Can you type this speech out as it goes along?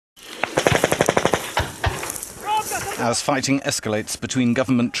As fighting escalates between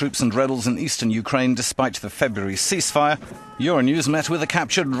government troops and rebels in eastern Ukraine despite the February ceasefire, Euronews met with a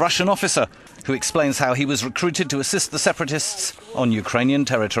captured Russian officer who explains how he was recruited to assist the separatists on Ukrainian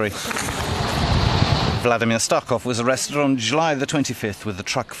territory. Vladimir Starkov was arrested on July the 25th with a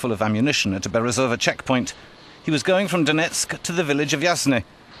truck full of ammunition at a Berezove checkpoint. He was going from Donetsk to the village of Yasne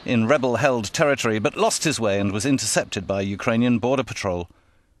in rebel-held territory, but lost his way and was intercepted by Ukrainian border patrol.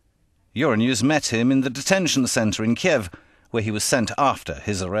 Euronews met him in the detention centre in Kiev, where he was sent after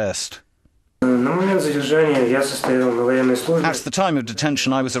his arrest. At the time of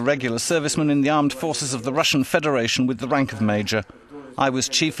detention, I was a regular serviceman in the armed forces of the Russian Federation with the rank of major. I was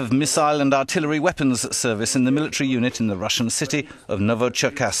chief of missile and artillery weapons service in the military unit in the Russian city of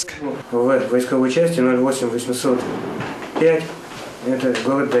Novocherkassk.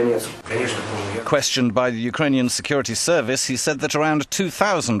 Questioned by the Ukrainian security service, he said that around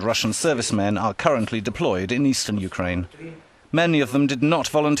 2,000 Russian servicemen are currently deployed in eastern Ukraine. Many of them did not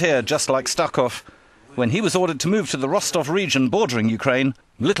volunteer, just like Starkov. When he was ordered to move to the Rostov region bordering Ukraine,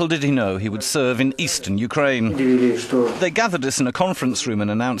 little did he know he would serve in eastern Ukraine. They gathered us in a conference room and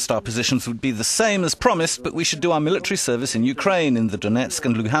announced our positions would be the same as promised, but we should do our military service in Ukraine, in the Donetsk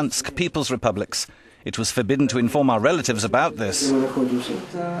and Luhansk People's Republics. It was forbidden to inform our relatives about this.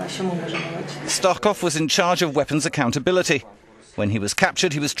 Starkov was in charge of weapons accountability. When he was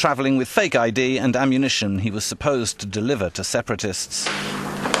captured, he was travelling with fake ID and ammunition he was supposed to deliver to separatists.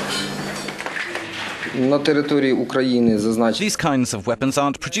 These kinds of weapons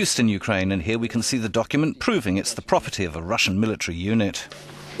aren't produced in Ukraine, and here we can see the document proving it's the property of a Russian military unit.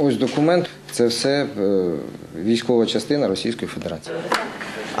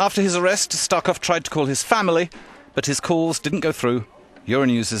 After his arrest, Starkov tried to call his family, but his calls didn't go through.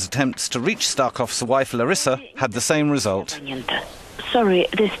 Euronews' attempts to reach Starkov's wife Larissa had the same result. Sorry,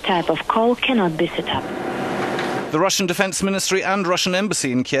 this type of call cannot be set up. The Russian Defense Ministry and Russian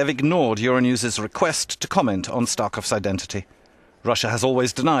Embassy in Kiev ignored Euronews' request to comment on Starkov's identity. Russia has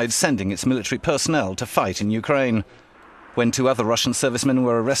always denied sending its military personnel to fight in Ukraine. When 2 other Russian servicemen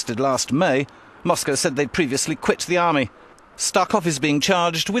were arrested last May, Moscow said they'd previously quit the army. Starkov is being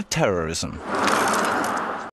charged with terrorism.